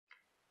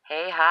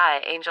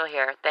Hi, Angel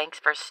here. Thanks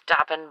for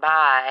stopping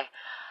by.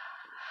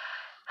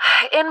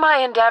 In my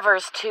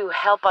endeavors to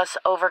help us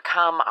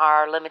overcome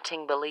our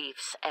limiting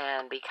beliefs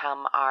and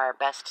become our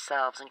best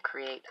selves and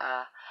create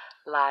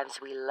lives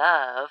we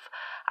love,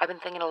 I've been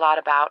thinking a lot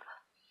about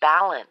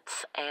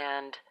balance,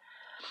 and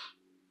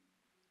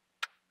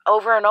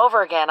over and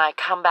over again I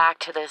come back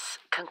to this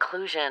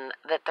conclusion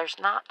that there's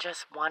not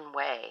just one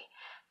way.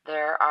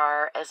 There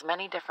are as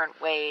many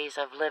different ways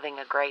of living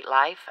a great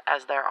life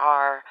as there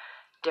are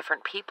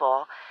different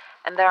people,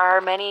 and there are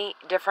many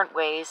different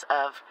ways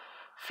of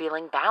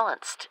feeling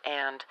balanced,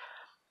 and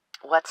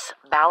what's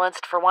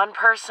balanced for one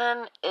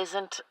person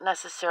isn't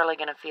necessarily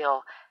going to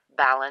feel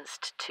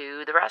balanced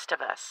to the rest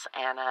of us,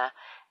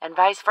 and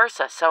vice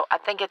versa. So I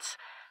think it's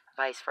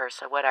vice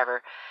versa,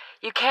 whatever.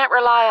 You can't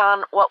rely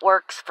on what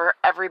works for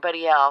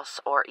everybody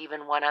else or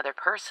even one other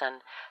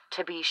person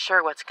to be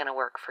sure what's going to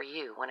work for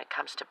you when it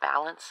comes to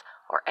balance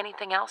or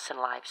anything else in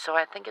life. So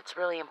I think it's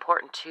really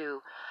important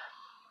to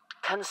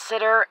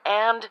consider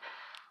and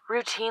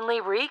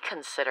routinely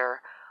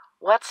reconsider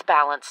what's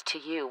balanced to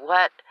you,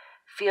 what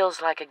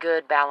feels like a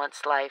good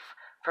balanced life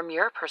from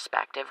your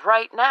perspective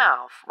right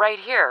now, right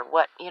here.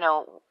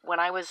 When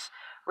I was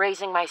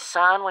raising my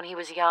son when he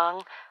was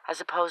young, as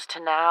opposed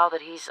to now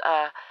that he's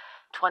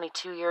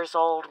 22 years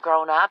old,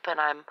 grown up, and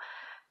I'm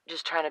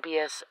just trying to be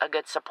a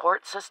good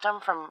support system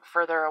from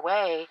further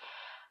away.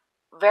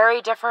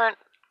 Very different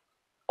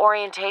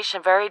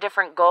orientation, very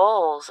different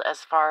goals as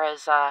far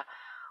as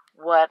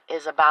what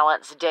is a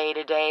balanced day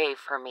to day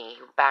for me.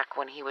 Back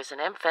when he was an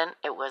infant,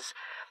 it was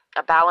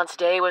a balanced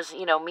day was,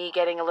 me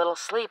getting a little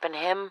sleep and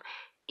him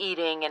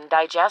eating and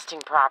digesting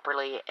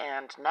properly.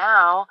 And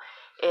now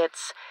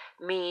it's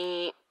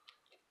me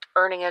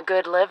earning a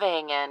good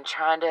living and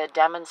trying to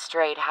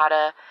demonstrate how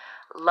to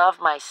love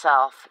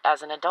myself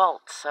as an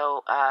adult.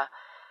 So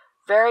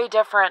very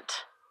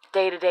different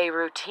day-to-day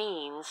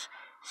routines,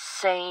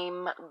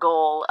 same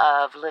goal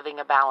of living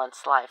a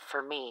balanced life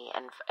for me.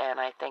 And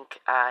I think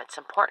it's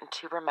important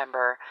to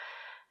remember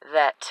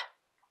that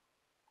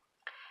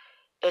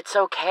it's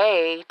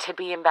okay to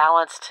be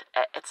imbalanced.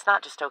 It's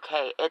not just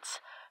okay, it's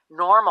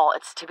normal.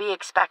 It's to be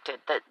expected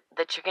that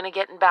you're going to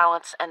get in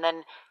balance and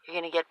then you're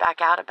going to get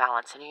back out of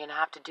balance, and you're going to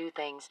have to do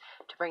things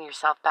to bring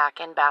yourself back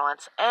in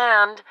balance,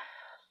 and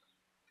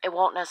it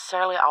won't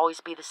necessarily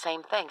always be the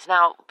same things.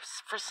 Now,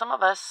 for some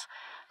of us,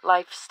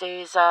 life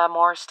stays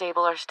more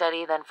stable or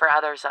steady than for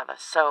others of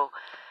us. So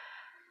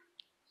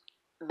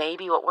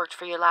maybe what worked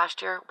for you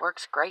last year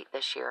works great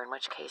this year, in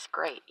which case,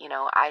 great.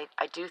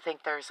 I do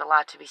think there's a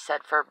lot to be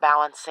said for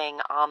balancing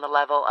on the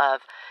level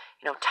of,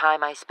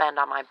 time I spend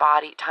on my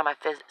body, time I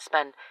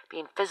spend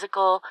being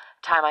physical,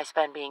 time I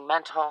spend being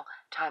mental,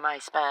 time I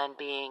spend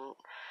being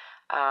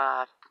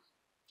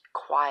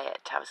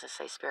quiet. I was going to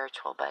say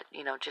spiritual, but,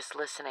 just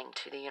listening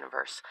to the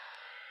universe,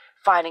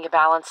 finding a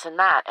balance in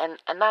that.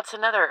 And that's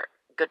another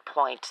good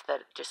point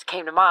that just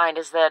came to mind,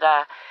 is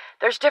that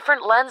there's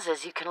different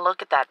lenses you can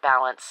look at that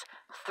balance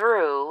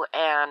through,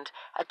 and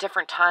at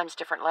different times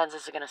different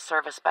lenses are going to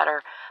serve us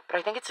better. But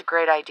I think it's a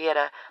great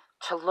idea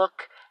to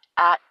look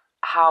at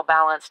how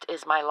balanced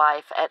is my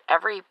life at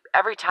every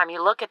time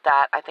you look at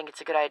that. I think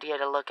it's a good idea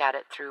to look at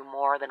it through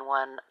more than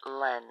one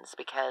lens,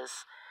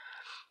 because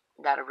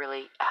that'll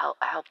really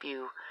help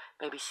you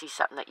maybe see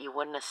something that you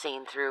wouldn't have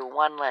seen through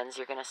one lens.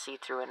 You're going to see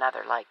through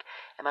another. Like,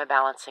 am I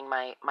balancing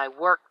my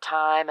work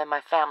time and my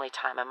family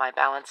time? Am I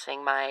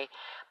balancing my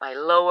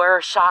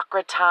lower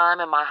chakra time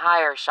and my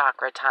higher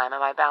chakra time?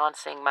 Am I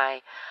balancing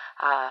my,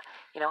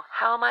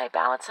 how am I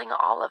balancing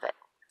all of it?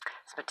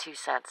 It's my 2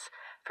 cents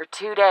for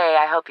today.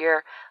 I hope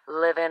you're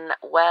living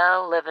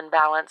well, living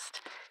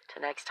balanced.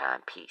 Till next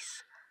time,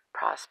 peace,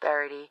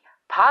 prosperity,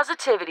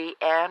 positivity,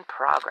 and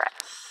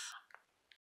progress.